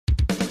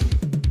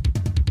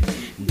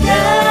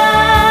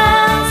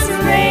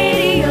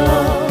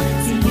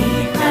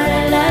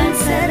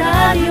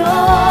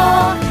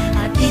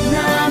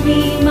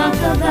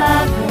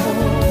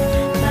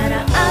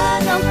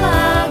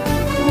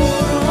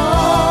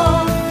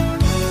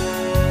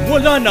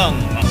Wala nang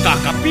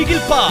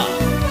makakapigil pa.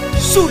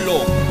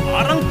 Sulong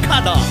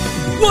Arangkada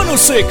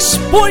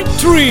 106.3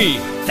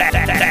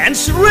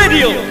 Dance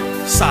Radio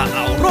sa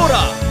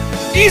Aurora,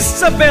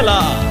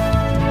 Isabela.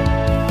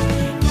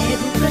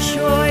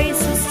 Edukasyo'y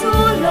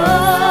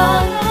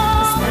susulong,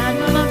 basta't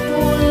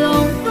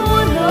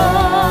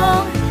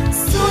magtulong-tulong.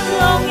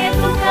 Sulong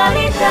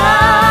edukalidad,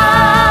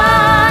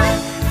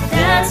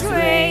 Dance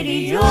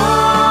Radio.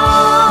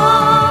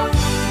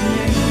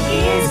 Learning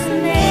is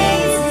amazing.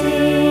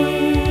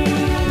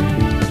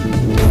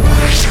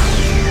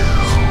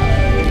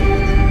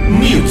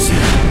 Music,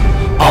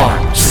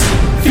 arts,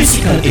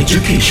 physical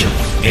education,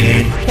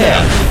 and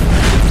health.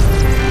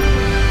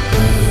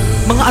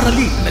 Mga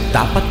aralin na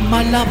dapat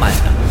malaman,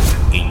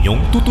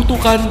 inyong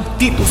tututukan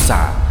dito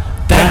sa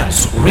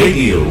Dance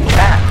Radio.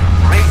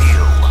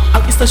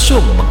 Ang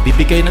istasyong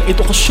magbibigay ng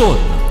edukasyon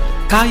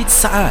kahit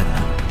saan.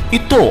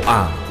 Ito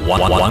ang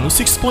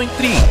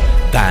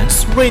 106.3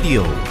 Dance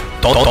Radio.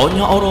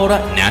 Totonia Aurora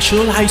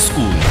National High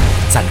School,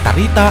 Santa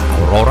Rita,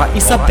 Aurora,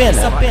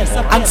 Isabela.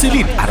 Ang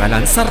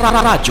silid-aralan sa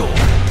radyo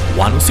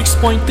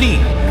 106.3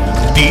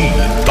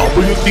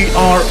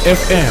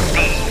 DWDR-FM.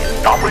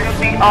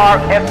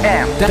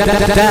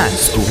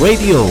 Dance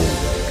Radio.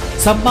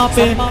 Sa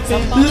MAPEH,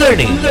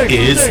 learning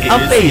is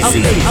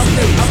amazing.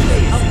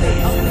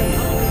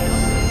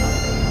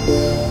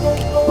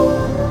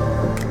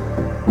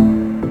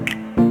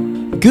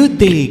 Good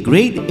day,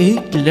 grade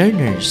 8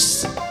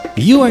 learners.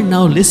 You are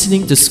now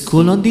listening to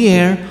School on the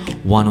Air,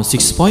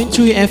 106.3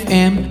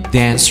 FM,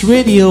 Dance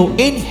Radio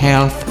in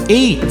Health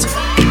 8.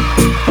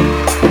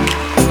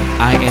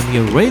 I am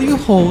your radio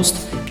host,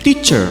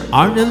 Teacher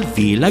Arnel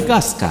V.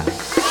 Lagasca.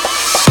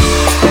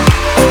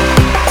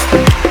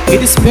 It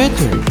is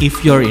better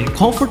if you're in a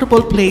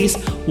comfortable place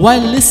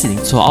while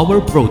listening to our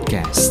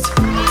broadcast.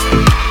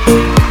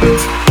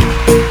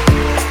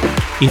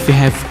 If you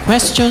have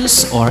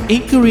questions or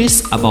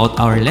inquiries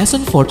about our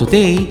lesson for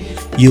today,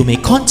 you may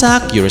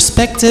contact your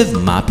respective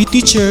MAPEH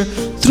teacher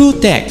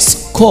through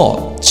text,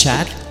 call,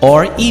 chat,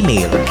 or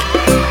email.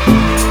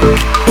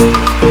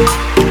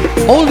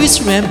 Always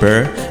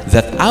remember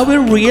that our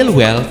real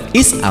wealth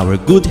is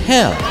our good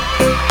health.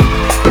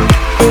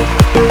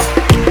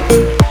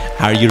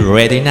 Are you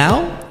ready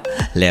now?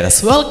 Let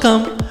us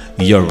welcome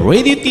your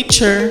radio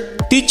teacher,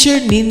 Teacher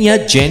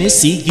Nina Jenny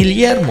C.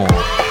 Guillermo.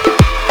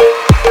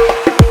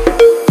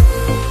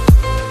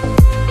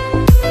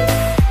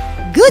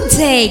 Good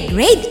day,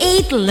 grade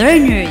 8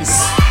 learners!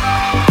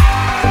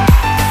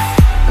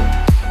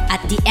 At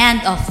the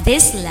end of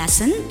this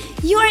lesson,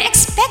 you are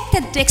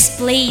expected to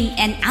explain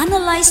and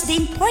analyze the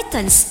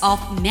importance of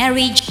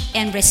marriage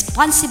and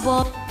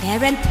responsible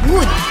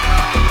parenthood.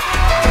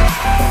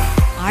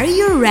 Are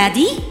you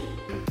ready?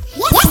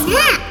 Yes,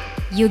 ma'am!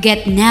 You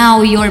get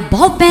now your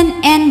ballpen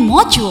and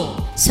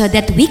module so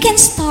that we can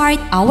start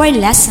our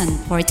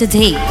lesson for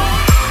today.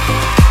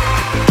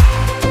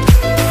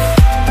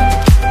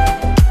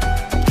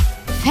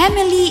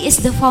 Family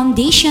is the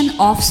foundation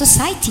of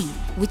society,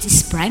 which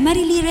is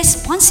primarily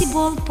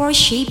responsible for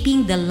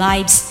shaping the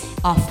lives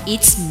of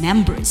its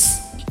members.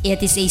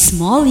 It is a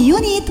small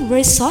unit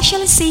where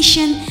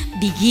socialization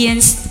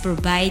begins to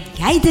provide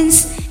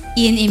guidance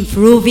in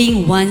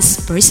improving one's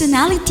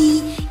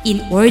personality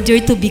in order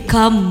to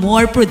become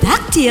more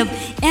productive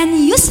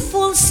and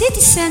useful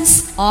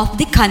citizens of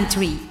the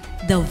country.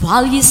 The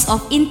values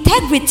of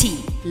integrity,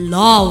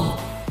 love,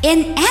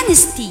 and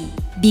honesty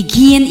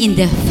begin in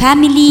the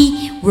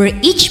family, where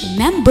each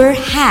member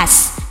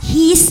has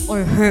his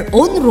or her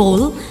own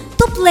role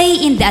to play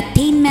in the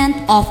attainment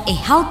of a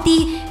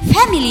healthy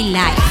family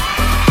life.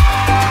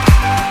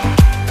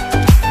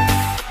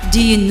 Do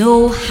you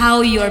know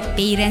how your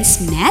parents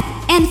met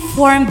and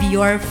formed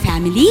your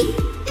family?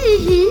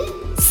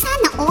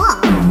 Sana all.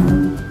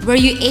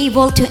 Were you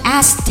able to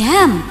ask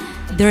them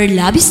their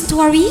love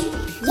story?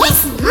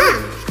 Yes, ma'am!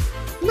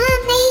 Ma'am,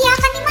 nahiya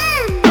ka ni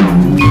ma'am!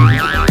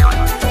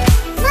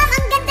 Ma'am,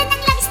 ang ganda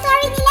ng love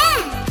story nila!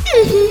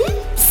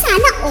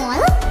 Sana all?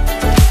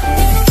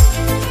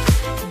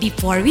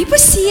 Before we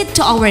proceed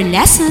to our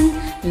lesson,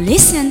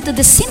 listen to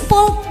the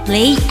simple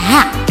play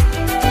act.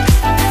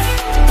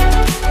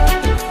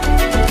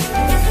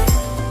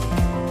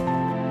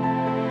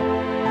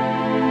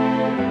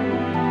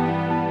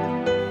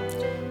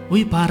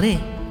 Uy pare,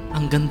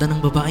 ang ganda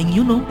ng babaeng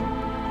yun oh.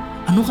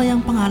 Ano kaya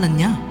ang pangalan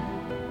niya?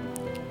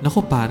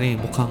 Naku pare,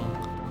 mukhang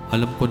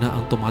alam ko na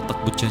ang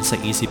tumatakbo dyan sa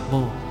isip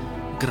mo.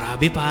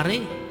 Grabe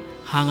pare,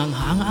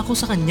 hangang-hanga ako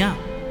sa kanya.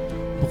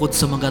 Bukod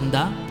sa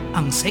maganda,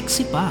 ang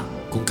sexy pa.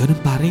 Kung ganun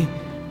pare,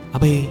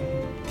 abay,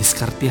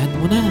 diskartehan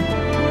mo na.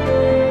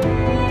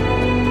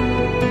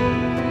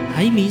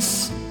 Hi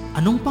miss,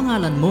 anong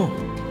pangalan mo?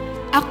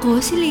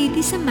 Ako si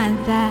Lady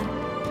Samantha.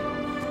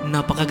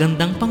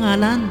 Napakagandang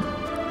pangalan.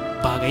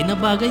 Bagay na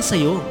bagay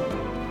sa'yo.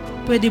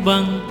 Pwede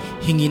bang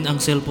hingin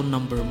ang cellphone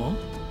number mo?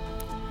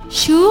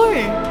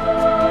 Sure!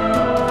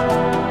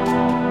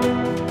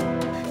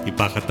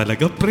 Iba ka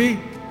talaga pre.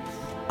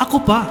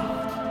 Ako pa.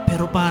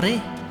 Pero pare,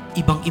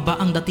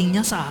 ibang-iba ang dating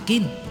niya sa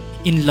akin.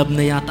 In love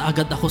na yata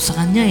agad ako sa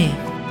kanya eh.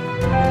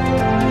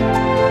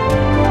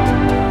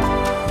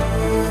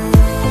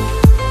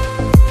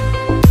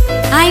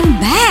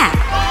 I'm back!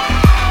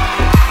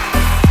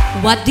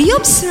 What do you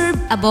observe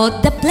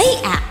about the play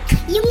act?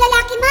 Yung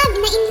lalaki, ma'am,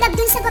 na in love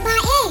dun sa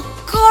babae.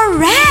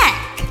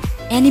 Correct!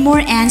 Any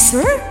more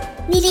answer?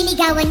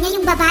 Nililigawan niya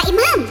yung babae,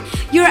 ma'am.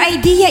 Your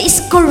idea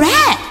is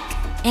correct!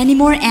 Any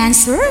more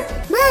answer?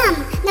 Ma'am,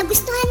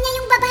 nagustuhan niya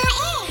yung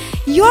babae.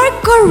 You're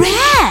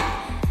correct!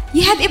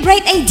 You have a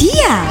bright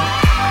idea!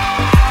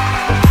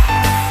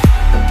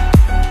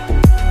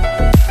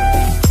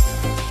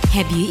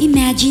 Have you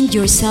imagined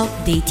yourself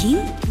dating,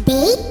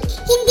 Date?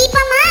 Hindi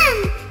pa, ma'am.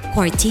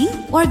 courting,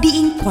 or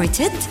being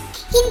courted?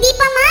 Hindi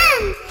pa,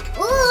 ma'am.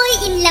 Uy,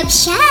 in love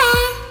siya.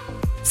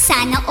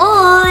 Sana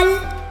all.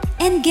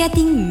 And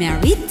getting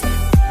married?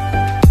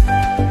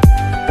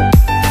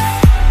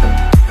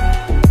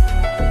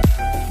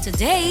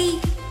 Today,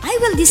 I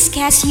will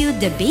discuss you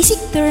the basic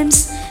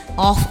terms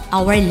of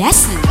our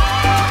lesson.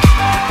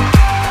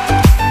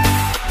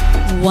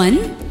 1.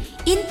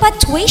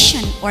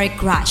 Infatuation or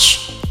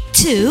crush.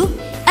 2.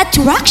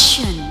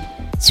 Attraction.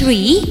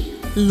 3.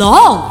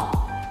 Love.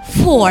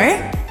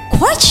 4.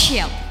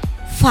 Courtship.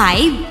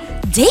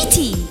 5.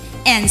 Dating.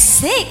 And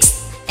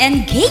 6.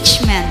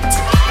 Engagement.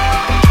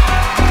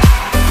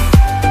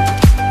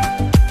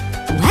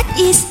 What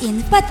is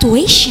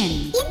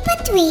infatuation?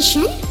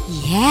 Infatuation?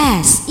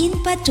 Yes,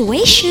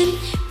 infatuation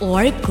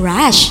or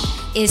crush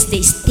is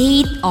the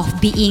state of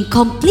being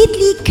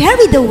completely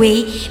carried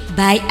away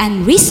by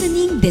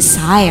unreasoning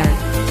desire.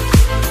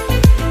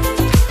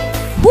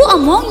 Who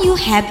among you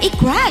have a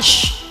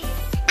crush?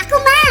 Ako,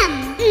 ma'am.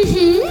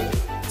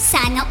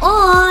 Sana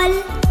all.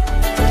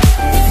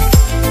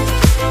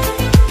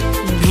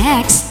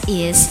 Next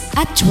is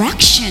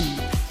attraction.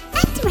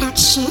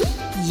 Attraction?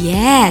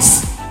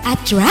 Yes,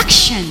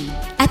 attraction.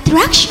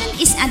 Attraction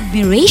is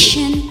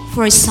admiration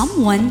for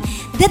someone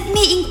that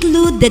may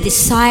include the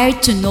desire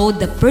to know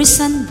the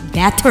person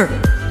better.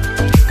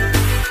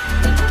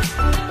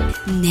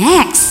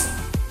 Next,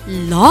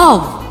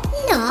 love.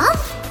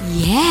 Love?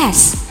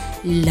 Yes,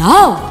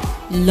 love.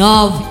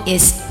 Love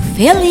is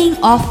feeling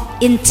of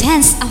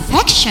intense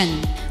affection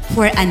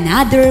for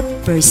another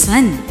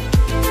person.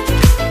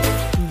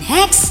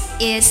 Next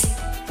is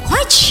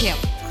courtship.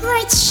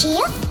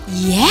 Courtship?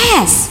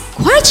 Yes,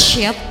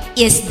 courtship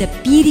is the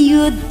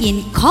period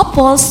in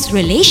couples'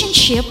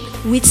 relationship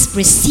which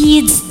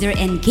precedes their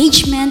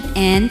engagement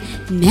and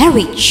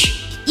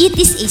marriage. It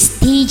is a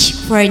stage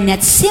for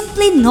not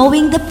simply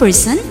knowing the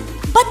person,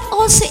 but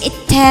also a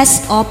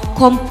test of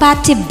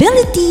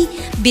compatibility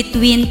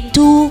between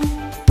two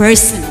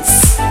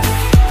persons.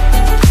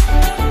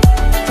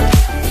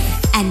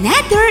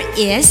 Another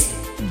is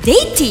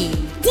dating.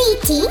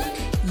 Dating?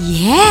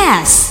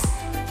 Yes,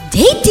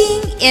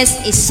 dating is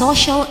a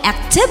social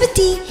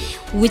activity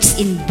which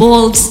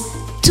involves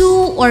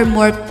two or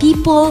more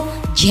people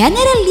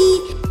generally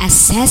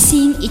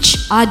assessing each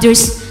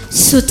other's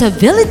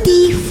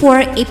suitability for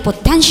a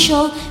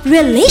potential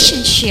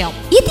relationship.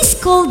 It is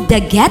called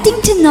the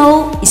getting to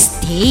know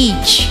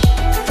stage.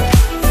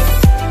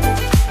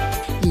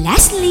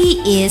 Lastly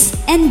is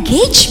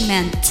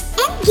engagement.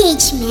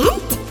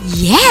 Engagement?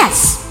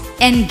 Yes,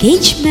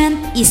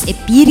 engagement is a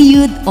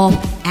period of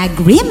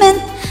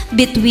agreement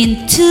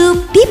between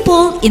two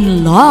people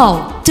in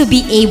love to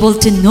be able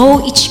to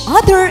know each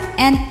other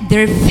and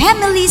their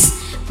families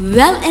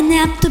well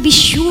enough to be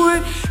sure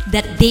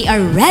that they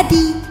are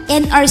ready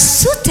and are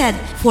suited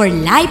for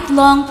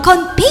lifelong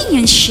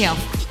companionship.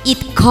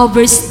 It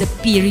covers the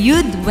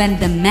period when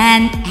the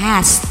man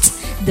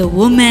asks the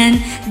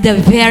woman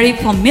the very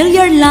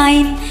familiar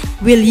line,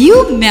 "Will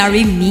you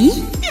marry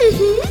me?"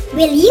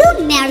 Will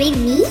you marry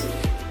me?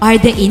 Are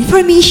the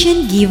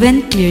information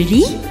given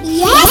clearly?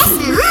 Yes,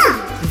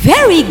 ma'am.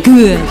 Very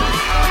good.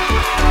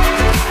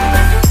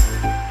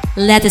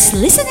 Let us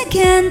listen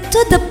again to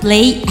the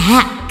play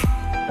act.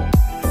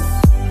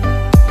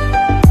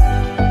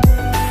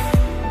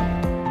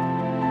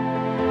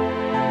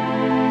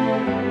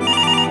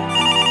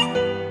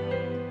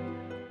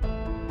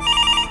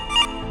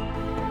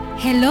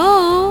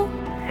 Hello?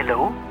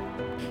 Hello?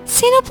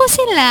 Sino po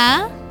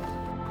sila?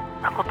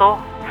 Ako to,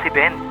 si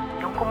Ben.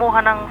 Yung kumuha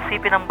ng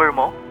CP number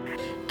mo.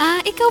 Ah,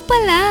 ikaw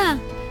pala.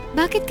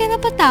 Bakit ka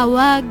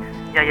napatawag?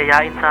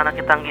 Yayayain sana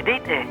kitang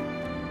i-date eh.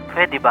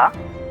 Pwede ba?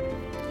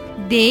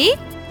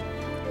 Date?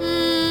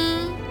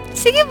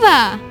 Sige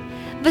ba?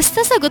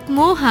 Basta sagot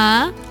mo,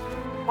 ha?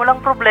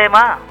 Walang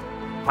problema.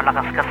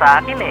 Malakas ka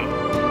sa akin eh.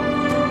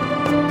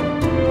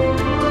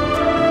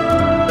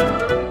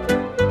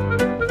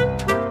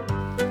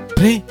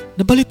 Pre,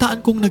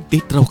 nabalitaan kong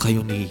nag-date raw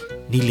kayo ni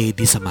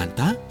Lady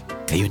Samantha.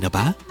 Kayo na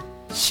ba?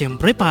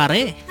 Siyempre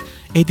pare.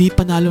 Eh di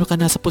panalo ka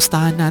na sa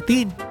pustahan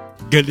natin.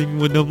 Galing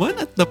mo naman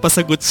at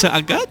napasagot siya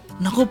agad.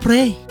 Naku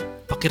pre,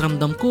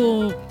 pakiramdam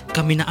ko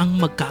kami na ang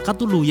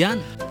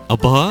magkakatuluyan.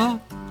 Aba,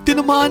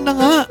 tinamaan na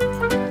nga.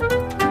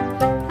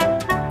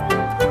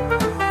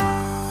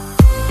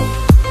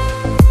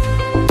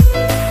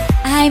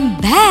 I'm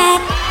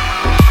back.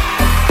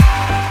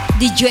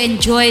 Did you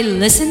enjoy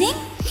listening?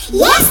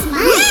 Yes,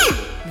 ma'am.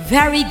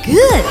 Very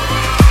good!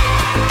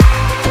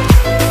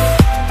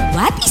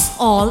 What is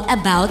all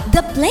about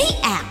the play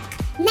act?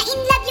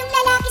 Na-inlove yung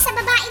lalaki sa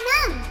babae,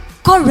 ma'am.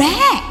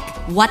 Correct!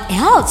 What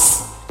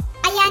else?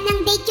 Kaya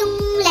nang date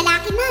yung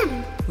lalaki, ma'am.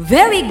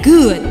 Very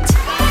good!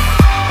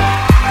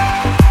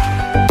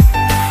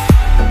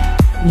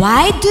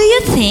 Why do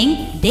you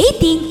think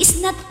dating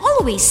is not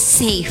always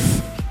safe?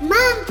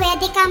 Ma'am,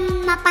 pwede kang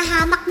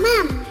mapahamak,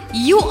 ma'am.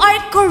 You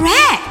are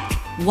correct!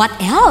 What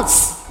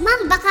else?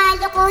 Ma'am, baka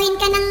lokohin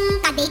ka ng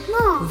kadate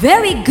mo.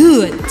 Very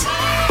good!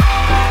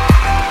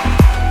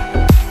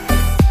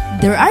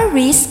 There are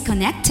risks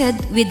connected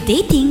with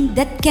dating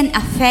that can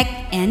affect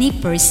any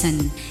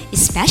person,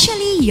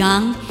 especially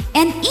young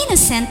and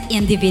innocent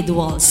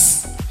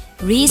individuals.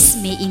 Risks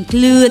may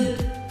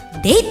include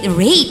date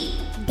rape,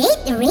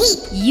 Date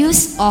rape,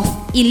 use of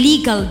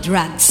illegal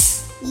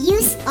drugs,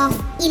 use of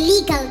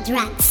illegal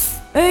drugs,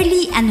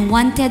 early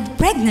unwanted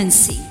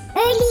pregnancy,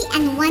 early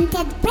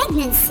unwanted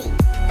pregnancy.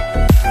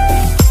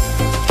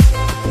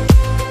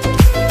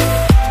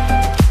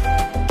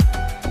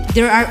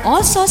 There are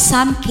also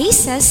some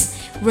cases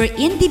where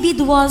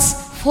individuals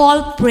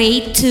fall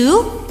prey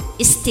to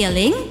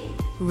stealing,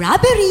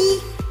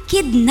 robbery,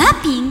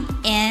 kidnapping,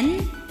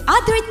 and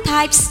other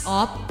types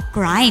of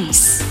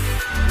crimes.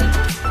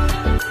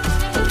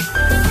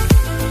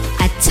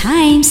 At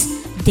times,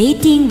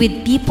 dating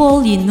with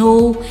people you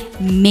know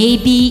may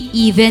be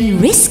even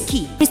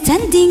risky,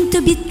 pretending to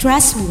be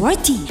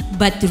trustworthy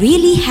but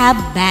really have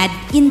bad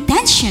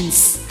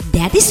intentions.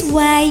 That is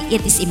why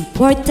it is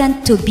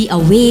important to be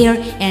aware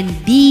and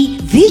be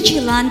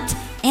vigilant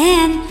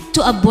and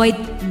to avoid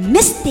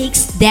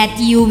mistakes that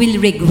you will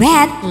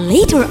regret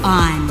later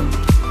on.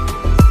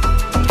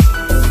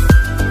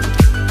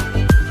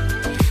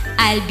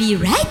 I'll be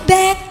right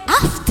back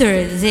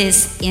after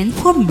this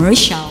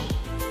infomercial.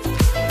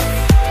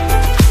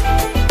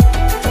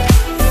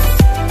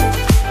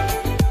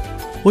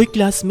 Hoy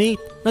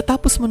classmate,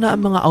 natapos mo na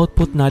ang mga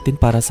output natin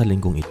para sa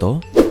linggong ito?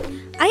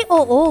 Ay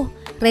oo,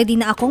 ready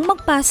na akong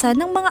magpasa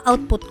ng mga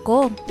output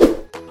ko.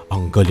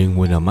 Ang galing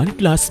mo naman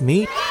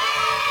classmate.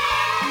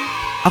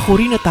 Ako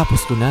rin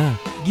natapos ko na.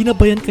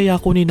 Ginabayan kaya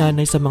ako ni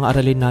nanay sa mga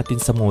aralin natin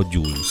sa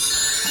modules.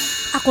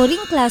 Ako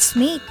ring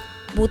classmate.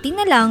 Buti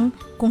na lang,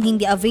 kung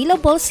hindi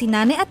available si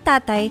nanay at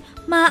tatay,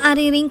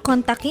 maaari ring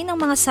kontakin ang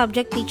mga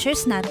subject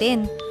teachers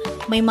natin.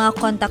 May mga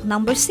contact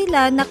numbers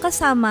sila na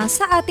kasama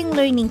sa ating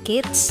learning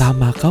kits.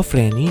 Tama ka,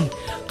 Frenny.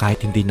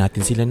 Kahit hindi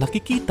natin sila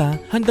nakikita,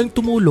 handang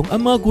tumulong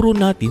ang mga guro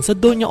natin sa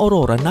Doña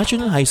Aurora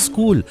National High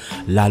School,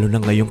 lalo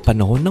na ngayong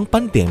panahon ng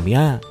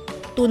pandemya.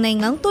 Tunay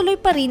ngang tuloy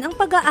pa rin ang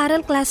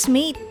pag-aaral,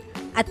 classmate.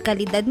 At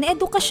kalidad na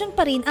edukasyon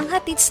pa rin ang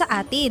hatid sa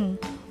atin.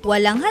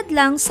 Walang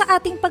hadlang sa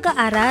ating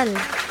pag-aaral.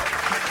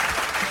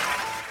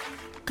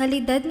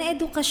 Kalidad na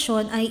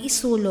edukasyon ay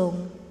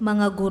isulong.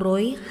 Mga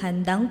guro'y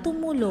handang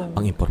tumulong.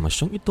 Ang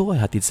impormasyong ito ay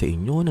hatid sa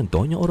inyo ng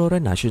Doña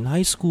Aurora National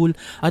High School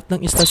at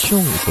ng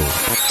istasyong ito.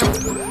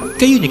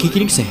 Kayo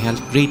nakikinig sa Health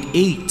Grade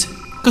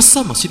 8.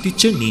 Kasama si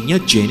Teacher Nina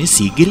Jenny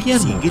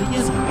Sigiliano.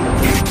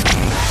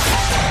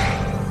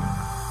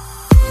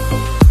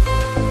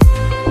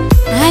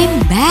 I'm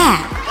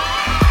back!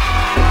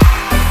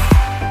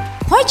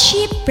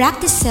 Courtship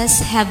practices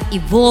have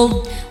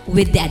evolved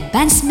with the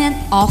advancement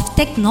of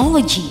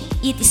technology.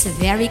 It is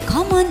very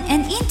common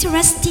and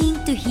interesting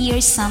to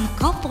hear some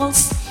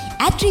couples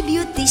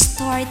attribute the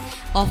start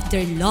of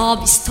their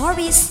love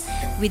stories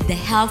with the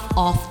help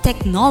of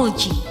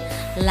technology,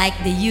 like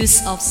the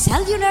use of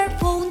cellular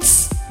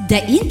phones,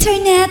 the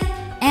internet,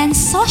 and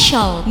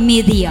social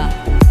media.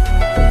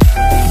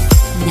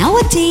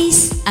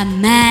 Nowadays, a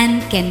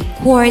man can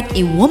court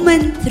a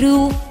woman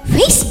through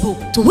Facebook,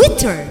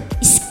 Twitter,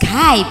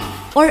 Skype,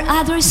 or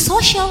other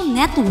social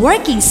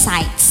networking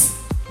sites.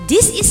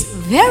 This is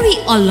very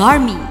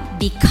alarming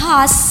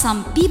because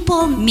some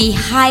people may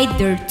hide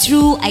their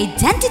true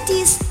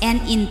identities and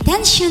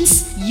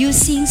intentions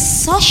using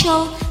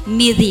social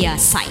media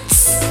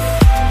sites.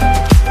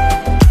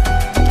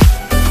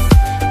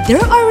 There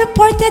are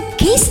reported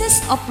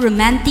cases of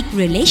romantic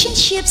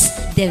relationships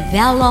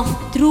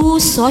developed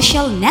through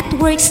social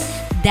networks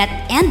that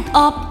end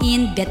up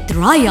in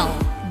betrayal,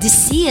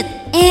 deceit,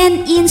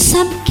 and in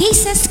some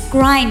cases,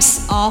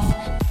 crimes of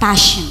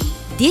passion.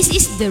 This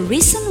is the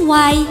reason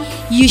why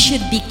you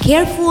should be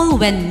careful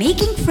when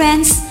making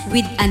friends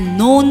with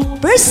unknown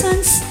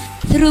persons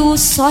through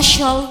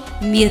social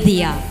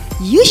media.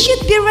 You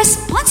should be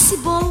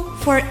responsible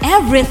for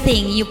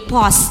everything you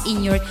post in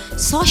your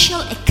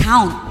social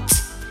account.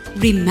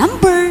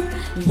 Remember,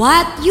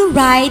 what you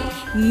write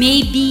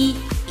may be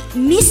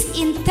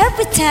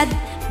misinterpreted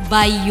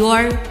by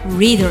your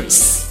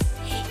readers.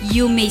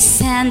 You may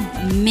send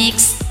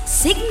mixed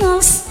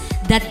signals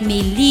that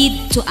may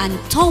lead to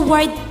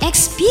untoward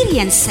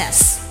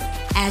experiences.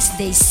 As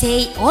they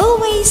say,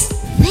 always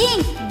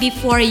think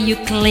before you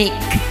click.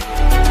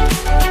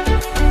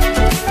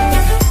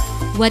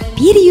 What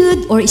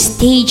period or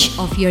stage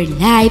of your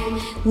life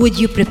would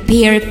you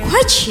prepare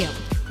courtship?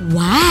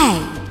 Why?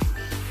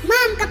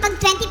 Ma'am, kapag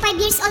 25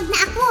 years old na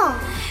ako.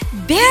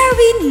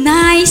 Very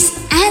nice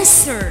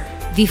answer.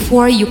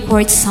 Before you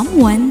court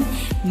someone,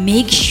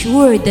 make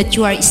sure that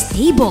you are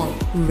stable,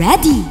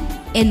 ready,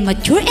 and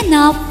mature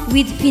enough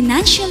with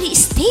financially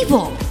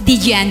stable.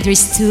 Did you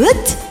understood?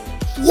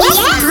 Yes,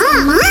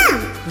 Mom!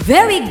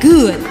 Very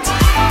good.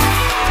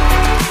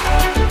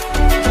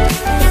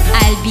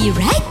 I'll be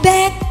right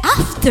back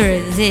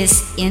after this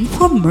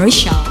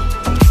infomercial.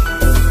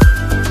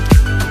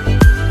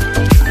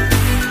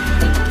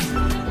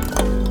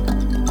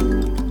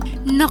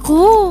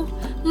 Naku,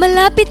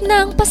 malapit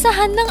na ang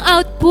pasahan ng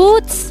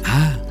outputs.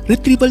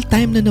 Retrieval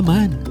time na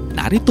naman.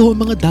 Narito ang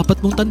mga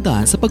dapat mong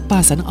tandaan sa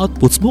pagpasa ng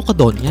outputs mo,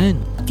 Kadonyan.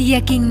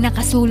 Tiyaking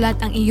nakasulat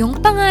ang iyong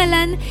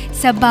pangalan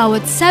sa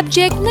bawat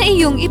subject na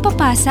iyong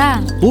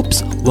ipapasa.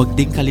 Oops, huwag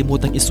ding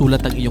kalimutang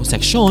isulat ang iyong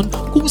seksyon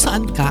kung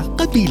saan ka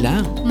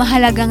kabilang.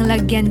 Mahalagang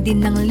lagyan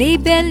din ng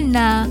label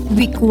na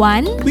Week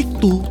 1 Week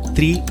 2,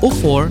 3 o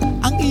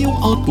 4 ang iyong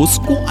outputs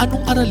kung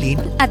anong aralin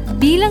at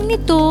bilang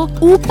nito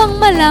upang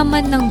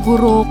malaman ng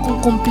guro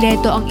kung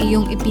kumpleto ang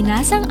iyong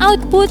ipinasang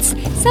outputs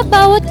sa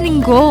bawat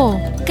linggo.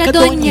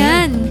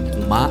 Kadonyan!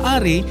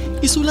 Maaari,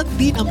 isulat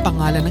din ang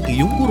pangalan ng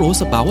iyong guro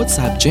sa bawat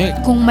subject.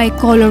 Kung may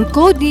color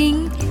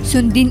coding,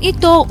 sundin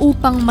ito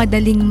upang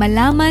madaling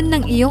malaman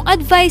ng iyong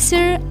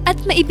advisor at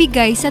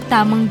maibigay sa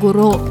tamang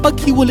guro.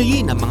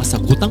 Paghiwalayin ang mga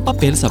sagutang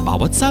papel sa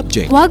bawat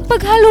subject. Huwag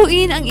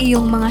paghaluin ang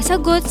iyong mga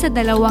sagot sa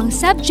dalawang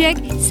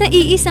subject sa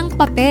iisang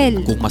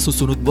papel. Kung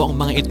masusunod mo ang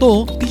mga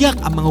ito, tiyak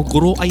ang mga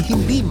guro ay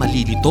hindi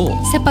malilito.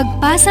 Sa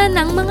pagpasa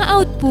ng mga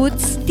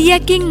outputs,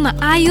 tiyaking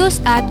maayos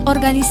at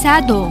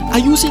organisado.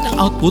 Ayusin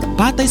ang output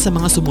batay sa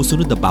mga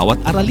sumusunod na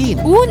bawat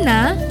aralin.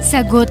 Una,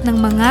 sagot ng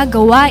mga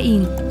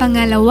gawain.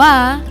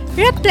 Pangalawa,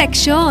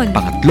 refleksyon.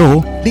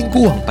 Pangatlo,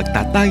 lingguhang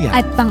pagtataya.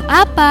 At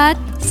pang-apat,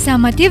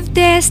 summative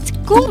test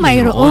kung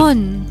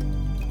mayroon.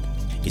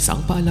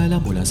 Isang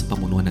paalala mula sa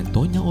pamunuan ng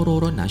Tonya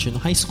Aurora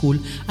National High School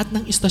at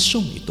ng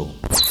istasyong ito.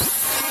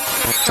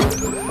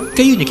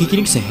 Kayo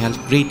nakikinig sa Health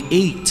Grade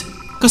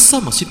 8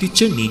 kasama si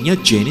Teacher Nina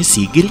Jenny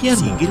C.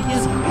 Guillermo.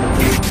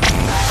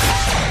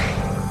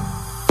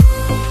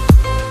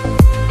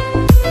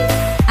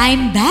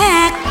 I'm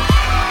back!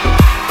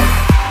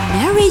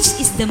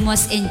 Marriage is the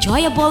most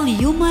enjoyable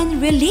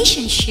human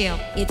relationship.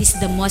 It is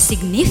the most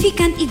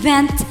significant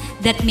event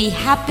that may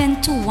happen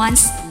to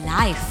one's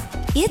life.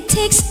 It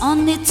takes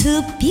only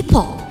two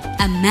people,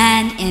 a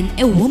man and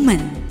a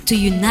woman, to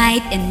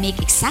unite and make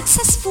a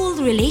successful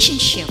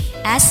relationship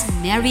as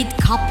married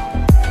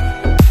couple.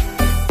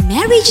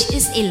 Marriage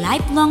is a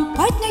lifelong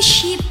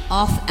partnership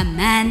of a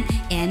man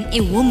and a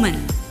woman.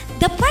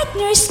 The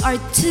partners are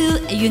two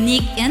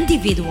unique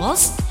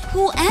individuals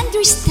who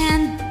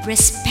understand,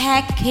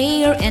 respect,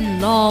 care,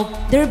 and love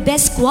their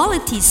best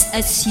qualities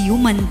as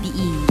human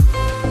beings.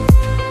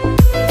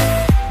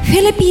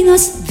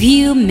 Filipinos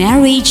view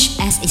marriage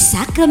as a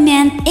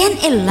sacrament and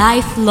a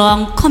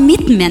lifelong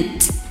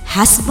commitment.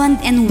 Husband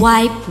and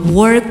wife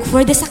work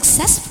for the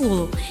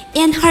successful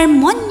and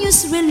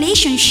harmonious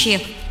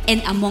relationship and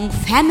among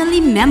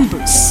family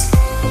members.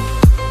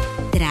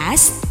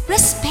 Trust,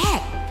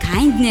 respect,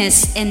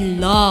 kindness, and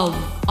love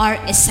are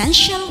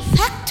essential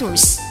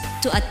factors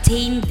to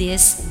attain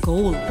this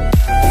goal.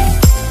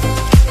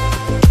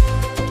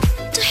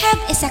 To have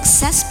a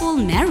successful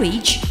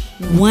marriage,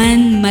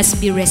 one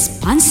must be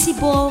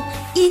responsible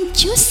in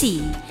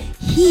choosing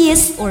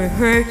his or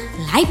her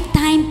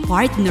lifetime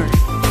partner.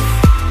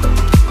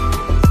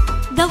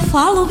 The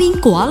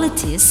following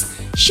qualities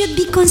should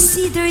be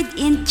considered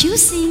in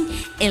choosing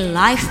a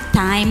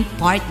lifetime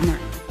partner: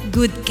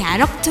 good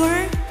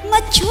character,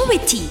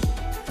 maturity,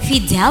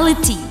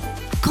 fidelity,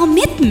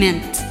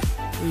 commitment,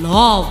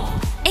 love,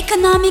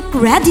 economic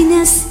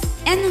readiness,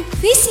 and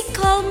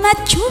physical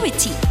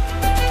maturity.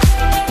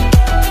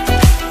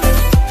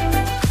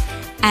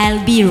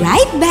 I'll be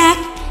right back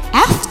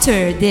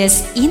after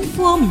this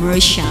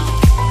infomercial.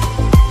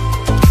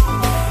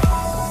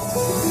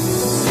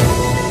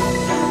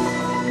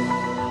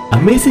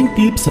 Amazing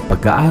tips sa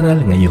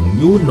pag-aaral ngayong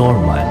new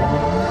normal.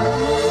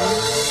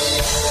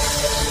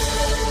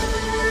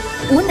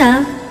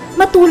 Una,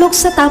 matulog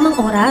sa tamang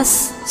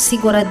oras.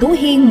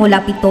 Siguraduhin mula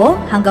 7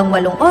 hanggang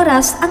 8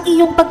 oras ang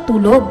iyong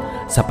pagtulog.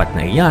 Sapat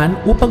na iyan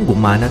upang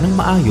gumana ng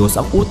maayos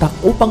ang utak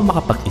upang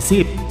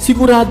makapag-isip.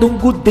 Siguradong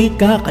good day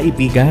ka,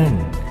 kaibigan.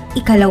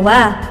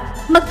 Ikalawa,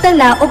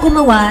 magtala o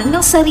gumawa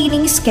ng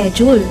sariling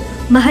schedule.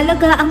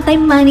 Mahalaga ang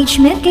time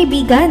management,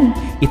 kaibigan.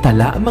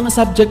 Itala ang mga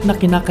subject na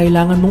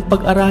kinakailangan mong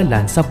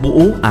pag-aralan sa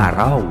buong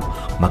araw.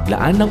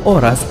 Maglaan ng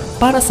oras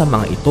para sa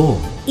mga ito.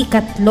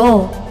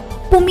 Ikatlo,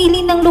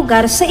 pumili ng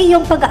lugar sa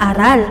iyong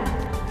pag-aaral.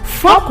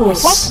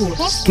 Focus!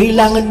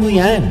 Kailangan mo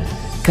yan.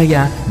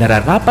 Kaya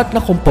nararapat na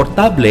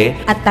komportable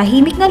At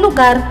tahimik na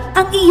lugar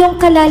ang iyong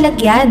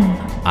kalalagyan.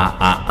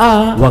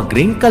 Huwag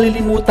ring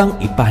kalilimutang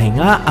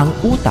ipahinga ang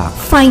utak.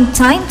 Find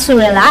time to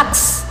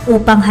relax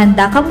upang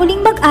handa ka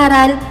muling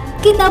mag-aral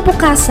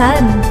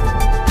kinabukasan.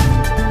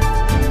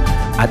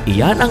 At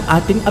iyan ang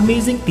ating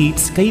amazing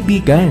tips,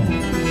 kaibigan.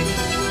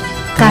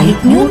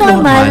 Kahit new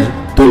normal,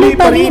 tuloy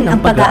pa rin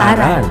ang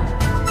pag-aaral.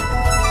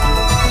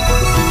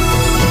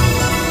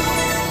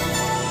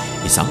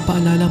 Isang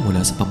paalala mula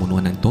sa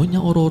pamunuan ng Doña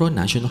Aurora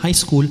National High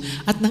School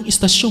at ng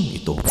istasyong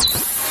ito.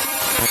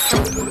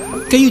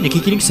 Kayo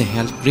nakikinig sa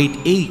Health Grade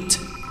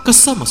 8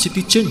 kasama si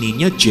Teacher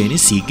Nina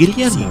Jenny C.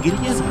 Guillermo.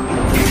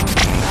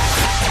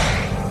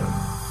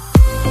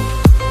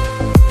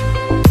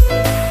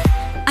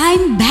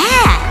 I'm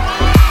back!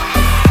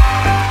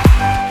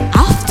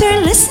 After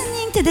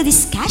listening to the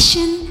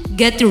discussion,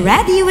 get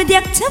ready with the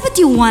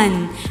Activity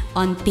 1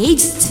 on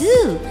page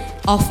 2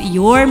 of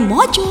your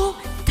module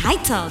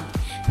titled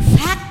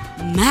Fact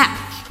Map.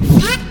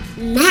 Fact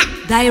map.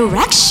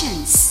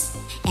 Directions.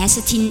 As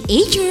a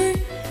teenager,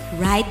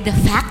 write the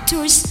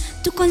factors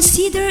to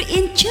consider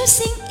in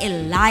choosing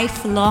a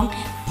lifelong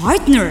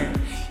partner.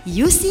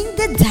 Using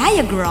the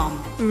diagram,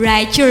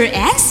 write your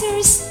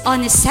answers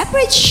on a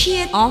separate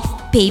sheet of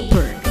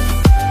paper.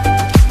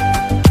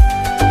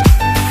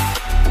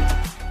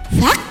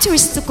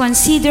 Factors to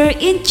consider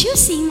in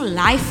choosing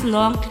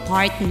lifelong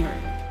partner.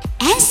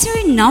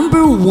 Answer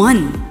number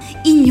 1.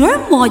 In your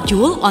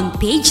module on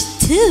page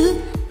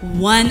 2,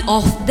 one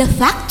of the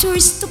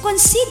factors to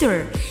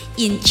consider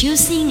in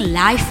choosing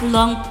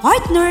lifelong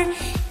partner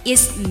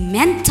is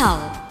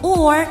mental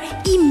or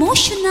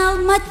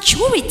emotional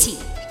maturity.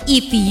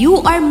 If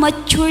you are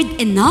matured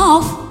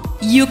enough,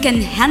 you can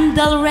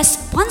handle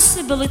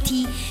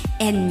responsibility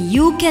and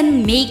you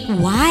can make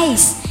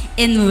wise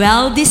and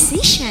well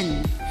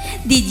decisions.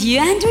 Did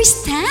you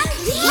understand?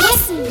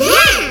 Yes,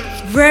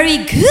 ma'am.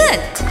 Very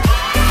good.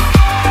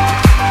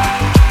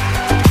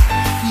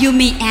 You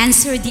may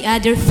answer the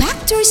other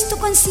factors to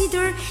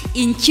consider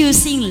in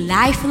choosing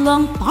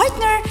lifelong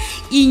partner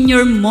in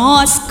your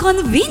most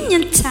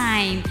convenient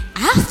time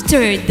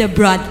after the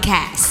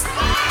broadcast.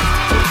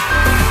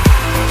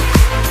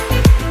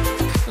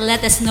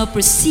 Let us now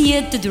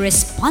proceed to the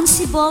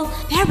responsible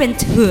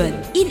parenthood.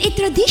 In a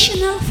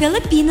traditional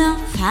Filipino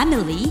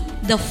family,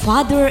 the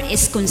father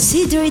is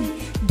considered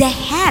the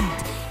head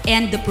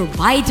and the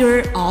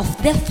provider of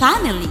the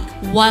family,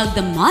 while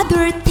the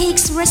mother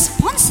takes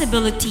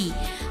responsibility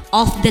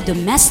of the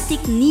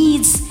domestic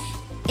needs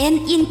and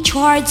in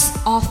charge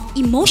of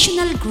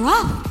emotional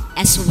growth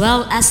as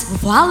well as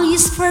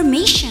values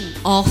formation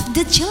of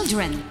the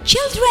children.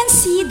 Children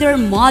see their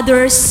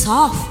mother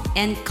soft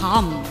and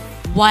calm,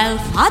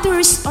 while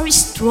fathers are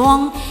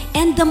strong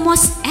and the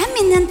most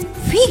eminent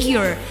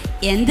figure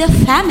in the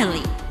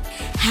family.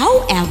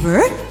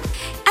 However,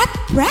 at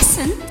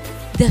present,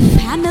 the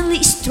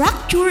family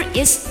structure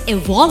is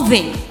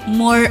evolving.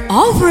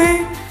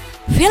 Moreover,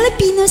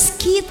 Filipinos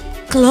keep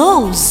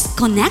close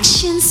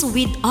connections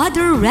with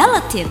other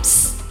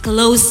relatives.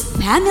 Close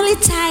family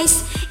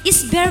ties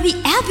is very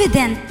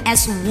evident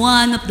as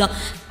one of the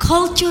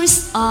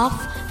cultures of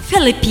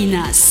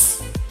Filipinos.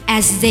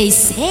 As they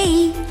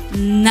say,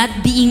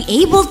 not being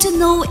able to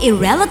know a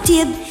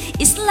relative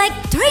is like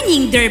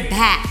turning their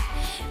back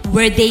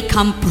where they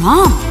come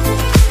from.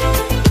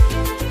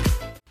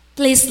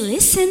 Please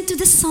listen to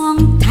the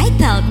song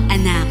titled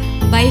Anak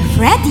by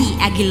Freddie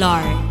Aguilar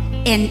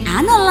and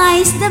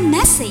analyze the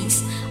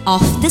message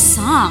of the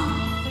song.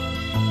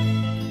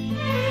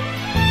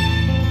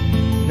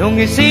 Nung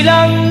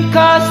isilang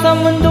ka sa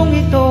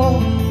mundong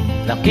ito,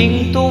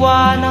 laking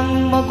tuwa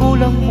ng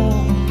magulang mo,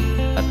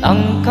 at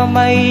ang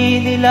kamay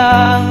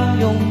nila ang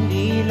iyong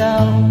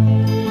ilaw.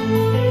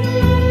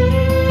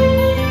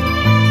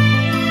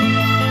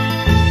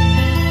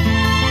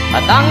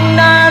 At ang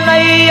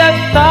nanay at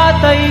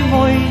tatay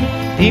mo'y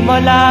di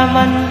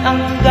malaman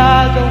ang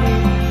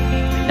gagawin,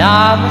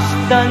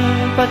 pinamasdan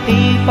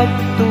pati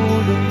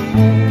pagtulog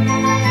mo.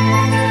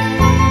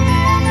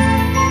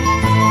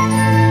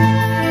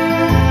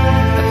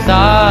 At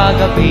sa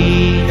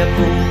gabi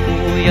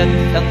nagpupuyat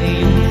ang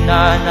iyong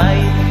nanay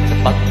sa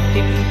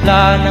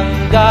pagtimpla ng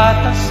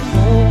gatas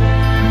mo.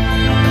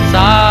 At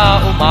sa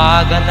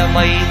umaga na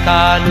may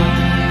talong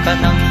ka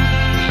ng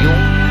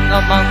iyong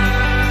amang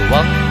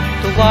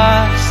tuwang-tuwa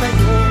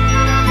sa'yo.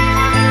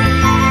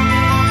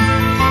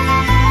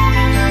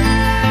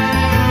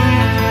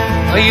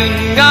 Ngayon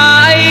nga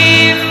ay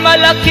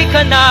malaki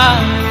ka na,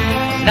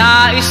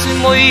 nais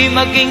mo'y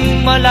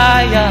maging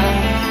malaya,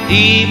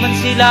 di man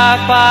sila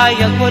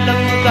payag, walang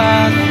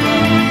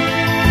magagawa.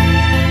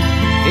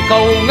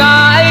 Ikaw nga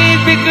ay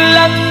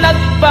biglang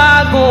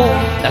nagbago,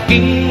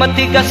 naging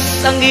matigas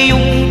ang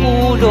iyong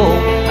ulo,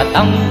 at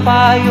ang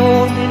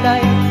payo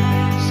nila'y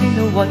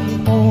sinuway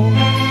mo.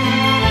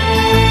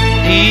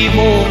 Di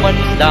mo man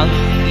lang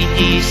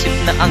inisip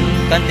na ang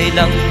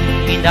kanilang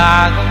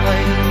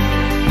ginagaway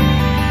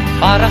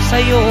para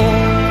sa'yo,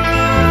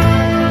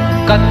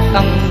 kat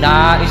ang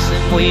nais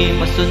mo'y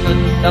masunod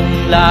ang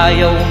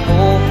layaw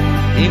mo,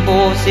 di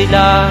mo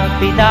sila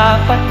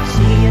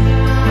pinapansin.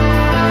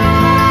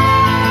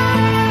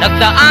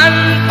 Nagdaan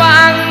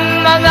pa ang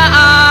mga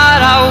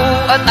araw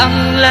at ang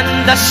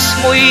landas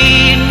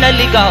mo'y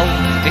naligaw,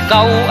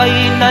 ikaw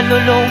ay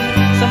nalulong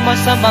sa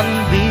masamang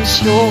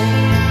bisyo.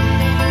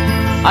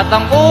 At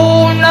ang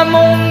una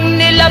mong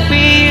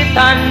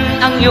nilapitan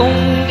ang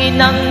iyong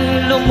inang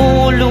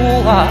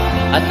lumuluha,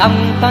 at ang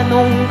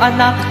tanong,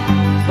 anak,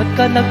 ba't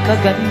ka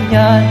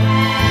nagkaganyan?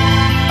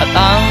 At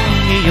ang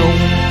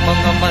iyong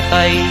mga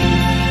matay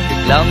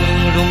biglang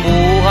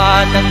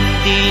lumuha nang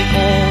di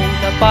mo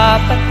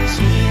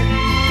napapansin.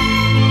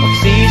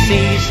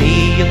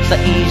 Magsisisiyap sa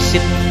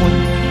isip mo'y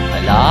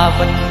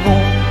nalaman mo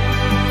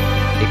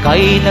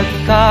ika'y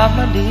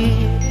nagkamali.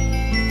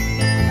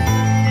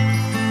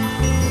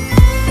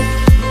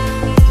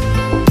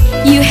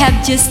 You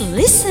have just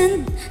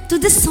listened to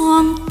the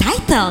song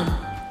titled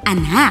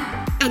Anak.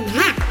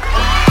 Anak.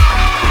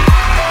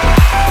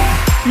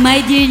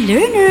 My dear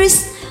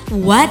learners,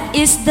 what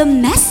is the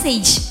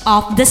message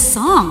of the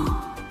song?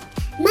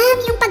 Ma'am,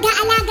 yung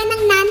pag-aalaga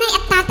ng nanay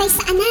at tatay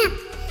sa anak.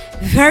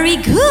 Very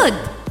good.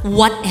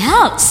 What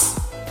else?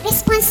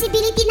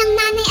 Responsibility ng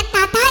nanay at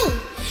tatay.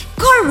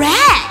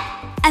 Correct.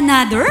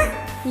 Another?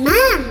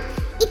 Ma'am,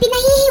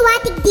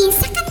 ipinahihiwatig din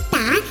sa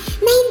kanta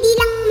na hindi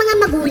lang mga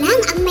magulang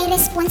ang may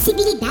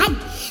responsibilidad,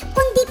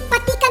 kundi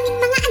pati kaming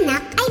mga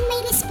anak ay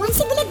may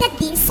responsibilidad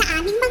din sa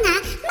aming mga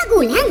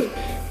magulang.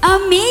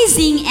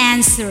 Amazing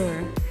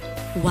answer.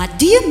 What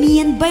do you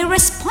mean by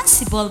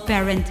responsible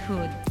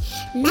parenthood?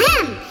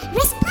 Ma'am,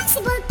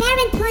 responsible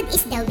parenthood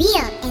is the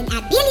will and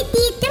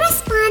ability to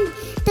respond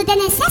to the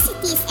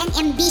necessities and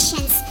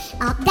ambitions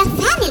of the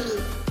family.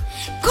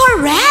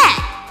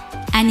 Correct!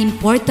 An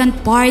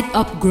important part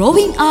of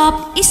growing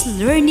up is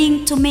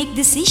learning to make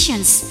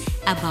decisions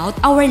about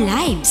our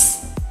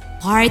lives.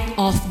 Part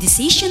of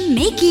decision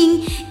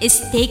making is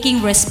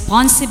taking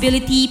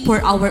responsibility for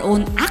our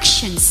own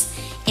actions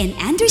and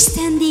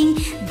understanding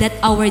that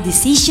our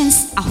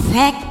decisions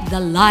affect the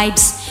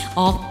lives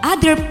of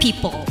other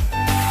people.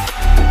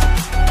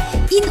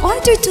 In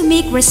order to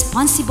make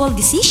responsible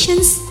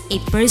decisions, a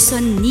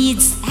person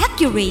needs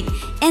accurate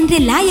and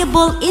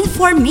reliable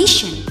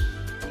information.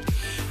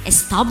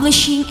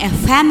 Establishing a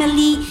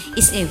family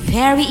is a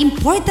very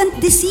important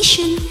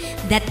decision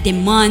that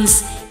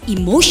demands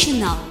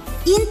emotional,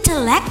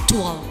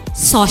 intellectual,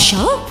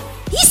 social,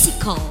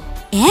 physical,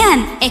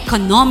 and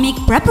economic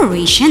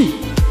preparation.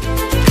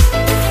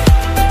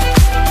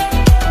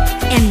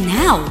 And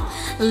now,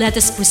 let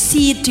us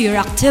proceed to your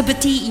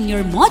activity in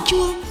your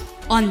module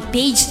on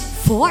page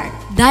 4.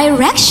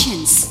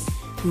 Directions.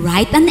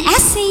 Write an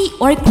essay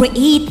or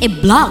create a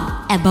blog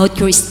about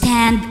your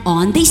stand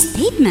on the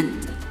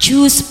statement.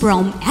 Choose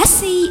from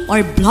essay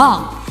or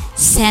blog.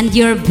 Send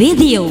your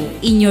video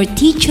in your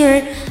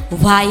teacher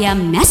via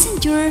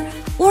Messenger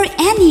or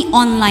any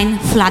online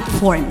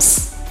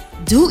platforms.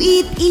 Do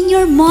it in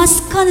your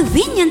most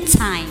convenient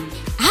time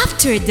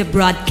after the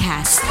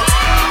broadcast.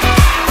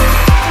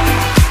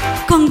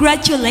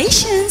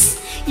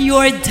 Congratulations!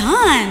 You're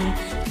done!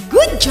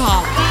 Good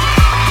job!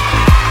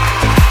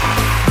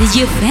 Did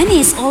you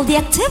finish all the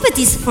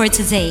activities for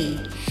today?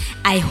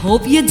 I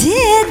hope you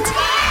did!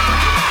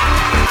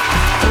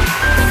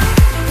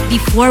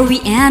 Before we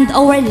end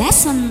our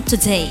lesson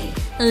today,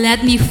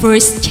 let me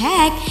first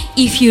check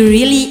if you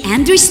really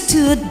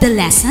understood the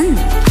lesson.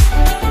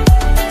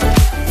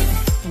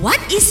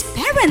 What is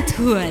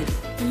parenthood?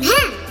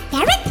 Ma'am,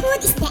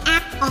 parenthood is the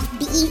act of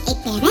being a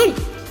parent.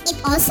 It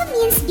also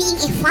means being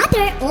a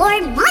father or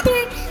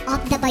mother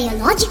of the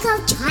biological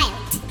child.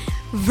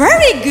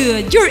 Very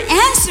good! Your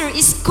answer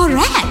is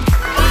correct!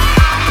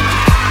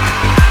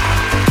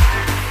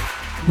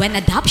 When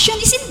adoption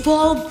is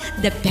involved,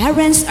 the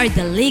parents are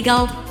the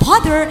legal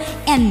father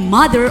and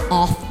mother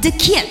of the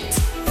kid.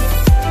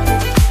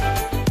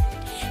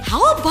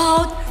 How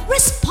about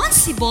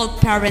responsible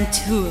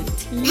parenthood?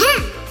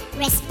 Ma'am,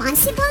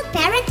 responsible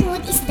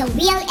parenthood is the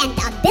will and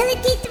the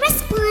ability to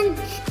respond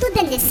to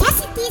the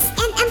necessities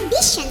and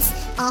ambitions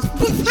of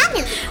the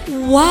family.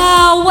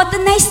 Wow, what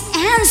a nice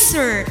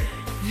answer!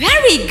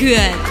 Very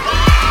good!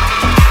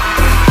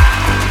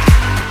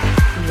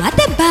 What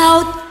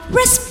about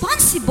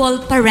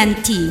responsible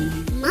parenting?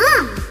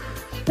 Mom,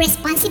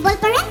 responsible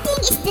parenting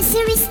is the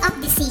series of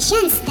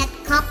decisions that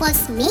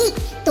couples make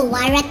to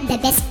warrant the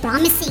best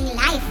promising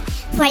life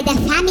for the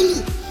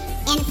family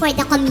and for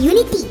the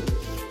community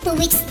to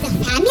which the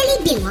family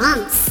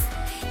belongs.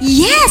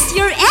 Yes,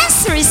 your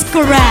answer is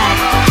correct!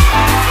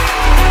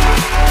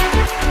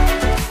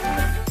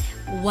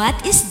 What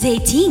is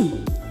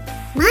dating?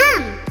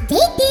 Mom,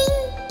 dating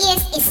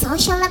is a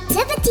social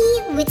activity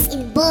which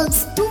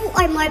involves two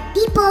or more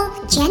people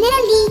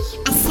generally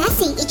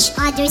assessing each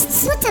other's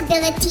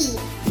suitability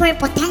for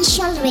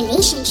potential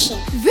relationship.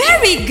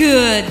 Very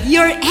good!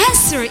 Your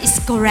answer is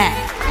correct.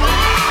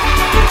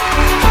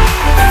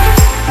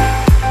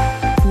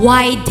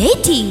 Why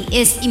dating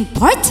is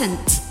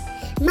important?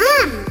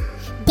 Mom,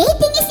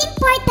 dating is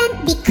important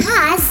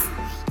because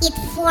it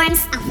forms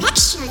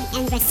affection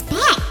and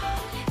respect.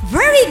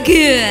 Very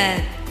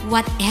good!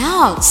 What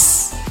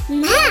else?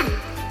 Ma'am,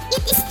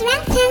 it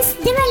strengthens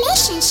the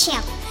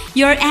relationship.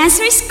 Your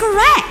answer is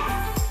correct.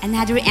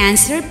 Another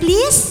answer,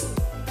 please.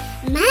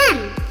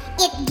 Ma'am,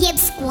 it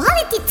gives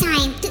quality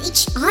time to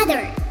each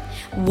other.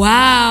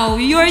 Wow,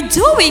 you're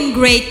doing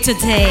great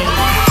today.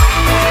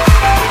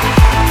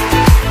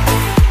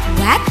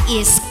 What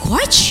is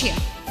courtship?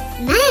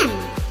 Ma'am,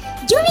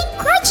 during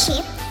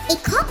courtship, a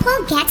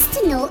couple gets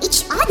to know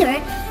each other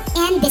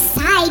and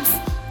decides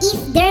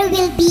if there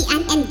will be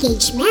an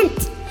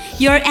engagement.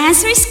 Your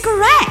answer is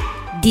correct.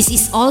 This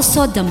is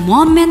also the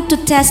moment to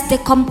test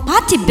the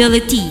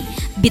compatibility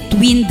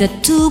between the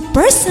two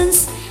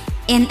persons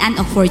and an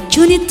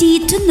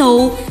opportunity to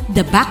know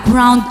the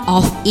background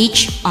of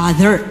each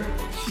other,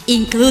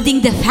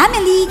 including the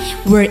family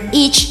where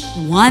each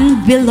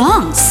one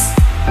belongs.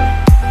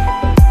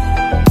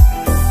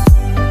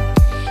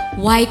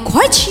 Why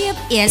courtship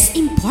is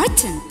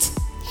important?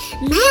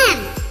 Ma'am,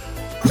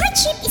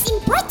 courtship is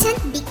important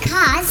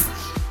because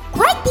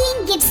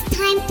courting gives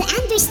time to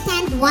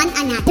understand one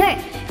another.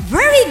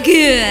 Very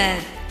good.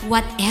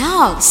 What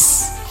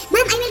else?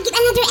 Ma'am, I will give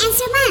another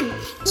answer, ma'am.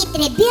 It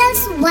reveals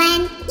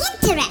one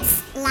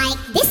interest, like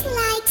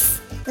dislikes,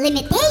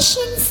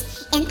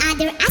 limitations, and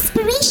other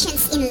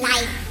aspirations in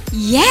life.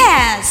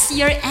 Yes,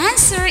 your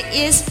answer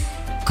is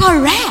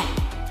correct.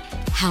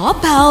 How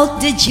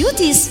about the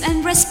duties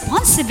and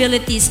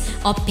responsibilities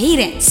of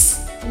parents?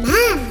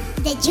 Ma'am,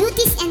 the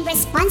duties and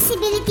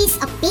responsibilities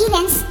of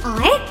parents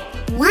are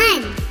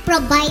 1.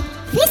 Provide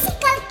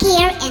physical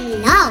care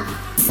and love.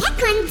 2.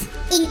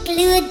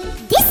 Include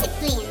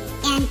discipline.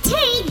 And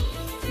 3.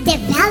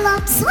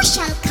 Develop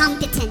social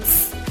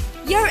competence.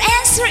 Your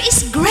answer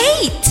is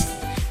great.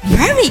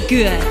 Very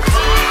good.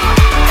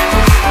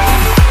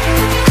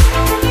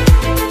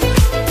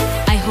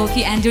 I hope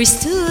you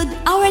understood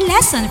our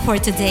lesson for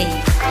today.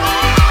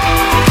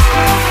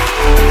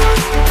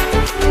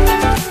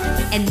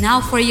 And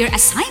now for your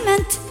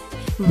assignment.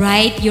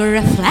 Write your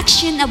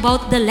reflection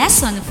about the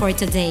lesson for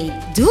today.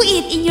 Do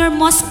it in your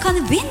most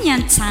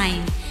convenient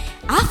time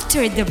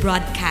after the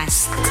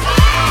broadcast.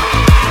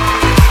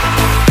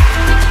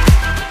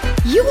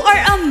 You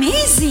are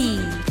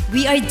amazing!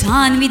 We are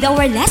done with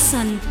our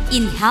lesson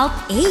in Help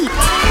 8.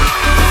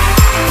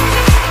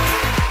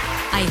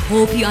 I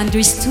hope you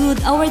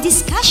understood our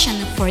discussion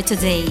for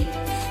today.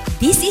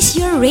 This is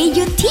your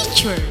radio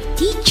teacher,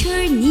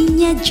 Teacher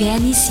Nina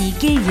Jenny C.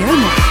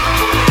 Guillermo.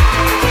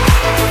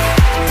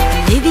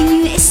 Leaving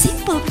you a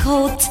simple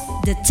quote,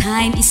 "The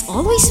time is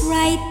always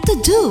right to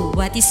do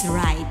what is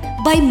right,"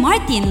 by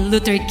Martin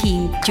Luther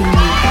King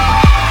Jr.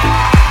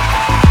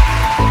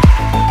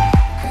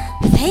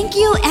 Thank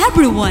you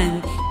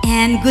everyone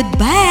and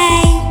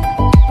goodbye!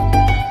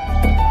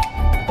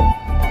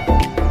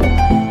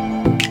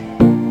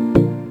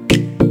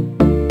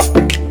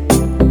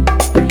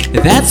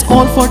 That's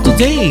all for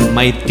today,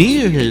 my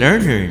dear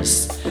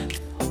learners.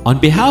 On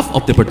behalf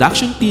of the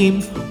production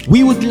team,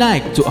 we would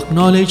like to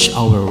acknowledge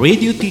our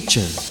radio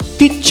teacher,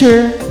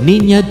 Teacher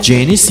Nina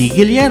Jenny C.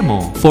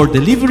 Guillermo, for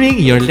delivering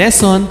your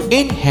lesson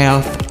in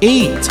Health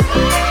 8.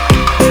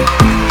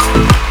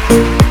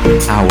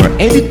 Our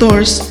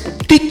editors,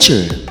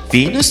 Teacher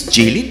Venus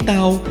J.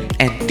 Lintao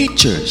and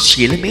Teacher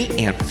Sheila May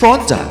Ann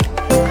Fronda.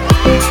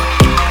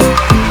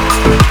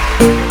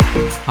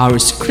 Our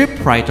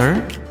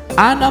scriptwriter,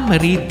 Ana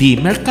Marie D.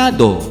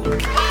 Mercado.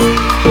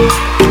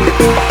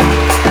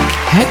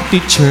 Head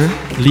Teacher,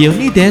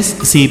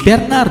 Leonides C.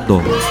 Bernardo.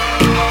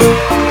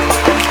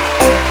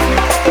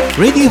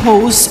 Radio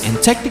host and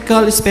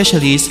technical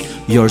specialist,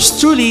 yours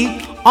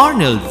truly,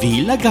 Arnold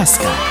V.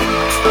 Lagasca.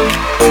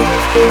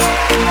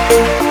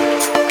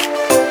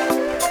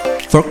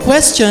 For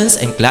questions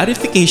and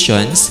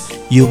clarifications,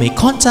 you may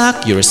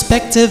contact your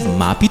respective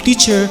MAPEH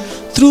teacher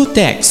through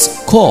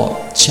text,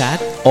 call, chat,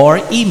 or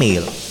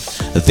email.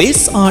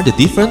 These are the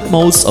different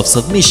modes of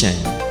submission.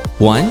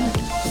 1.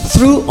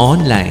 Through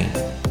online.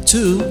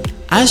 2.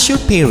 Ask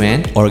your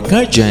parent or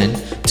guardian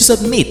to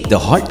submit the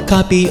hard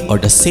copy or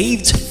the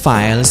saved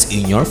files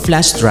in your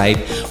flash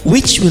drive,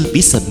 which will be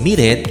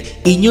submitted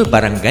in your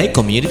barangay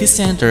community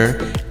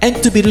center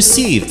and to be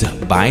received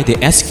by the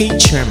SK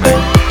chairman.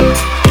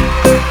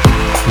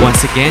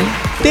 Once again,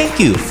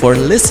 thank you for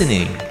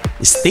listening.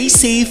 Stay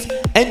safe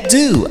and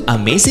do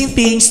amazing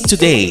things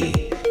today.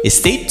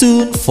 Stay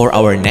tuned for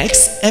our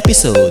next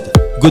episode.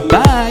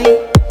 Goodbye!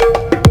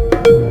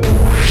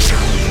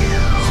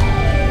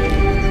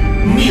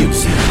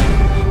 Music,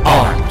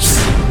 arts,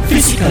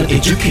 physical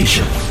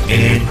education,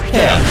 and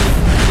health.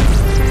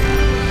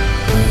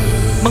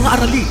 Mga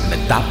aralin na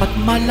dapat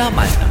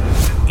malaman,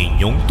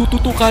 inyong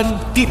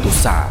tututukan dito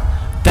sa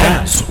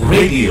Dance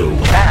Radio.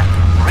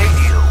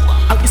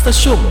 Ang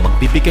istasyong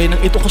magbibigay ng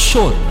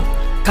edukasyon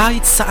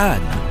kahit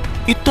saan.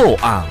 Ito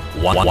ang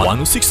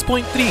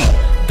 106.3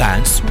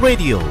 Dance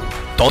Radio.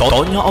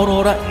 Totonia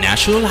Aurora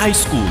National High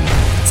School,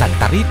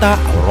 Santa Rita,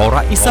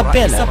 Aurora,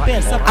 Isabela.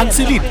 Ang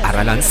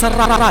silid-aralan sa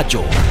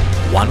radyo.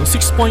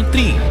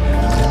 106.3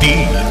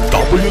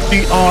 DWDR-FM.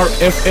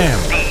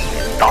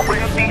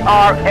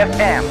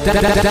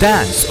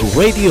 Dance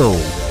Radio.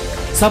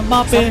 Sa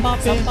MAPEH,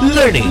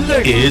 learning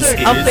is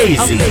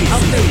amazing.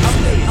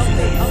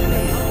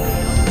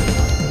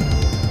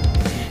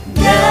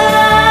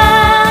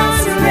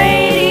 Dance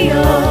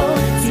Radio,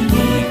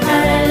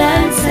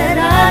 silid-aralan sa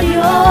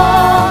radyo.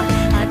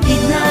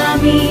 Hatid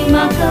namin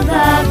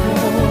makabago,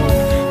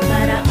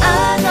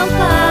 paraan ang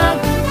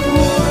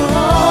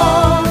pagtuturo.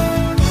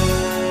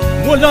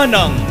 Wala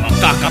nang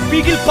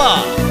makakapigil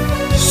pa.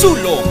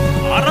 Sulong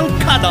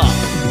Arangkada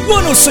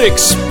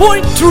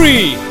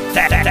 106.3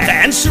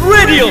 Dance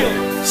Radio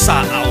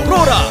sa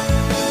Aurora,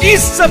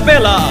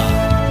 Isabela.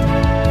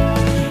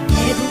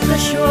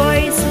 Edukasyon